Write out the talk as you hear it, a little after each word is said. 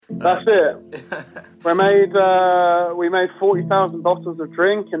That's it. We made 40,000 bottles of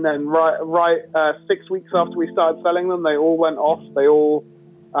drink, and then right 6 weeks after we started selling them, they all went off. They all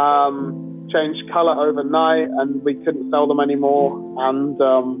changed color overnight, and we couldn't sell them anymore. And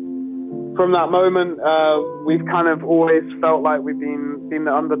from that moment, we've kind of always felt like we've been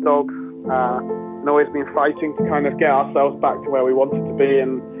the underdogs, and always been fighting to kind of get ourselves back to where we wanted to be,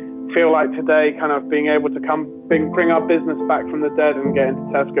 and feel like today kind of being able to bring our business back from the dead and get into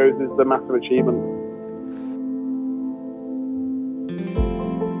Tesco's is a massive achievement.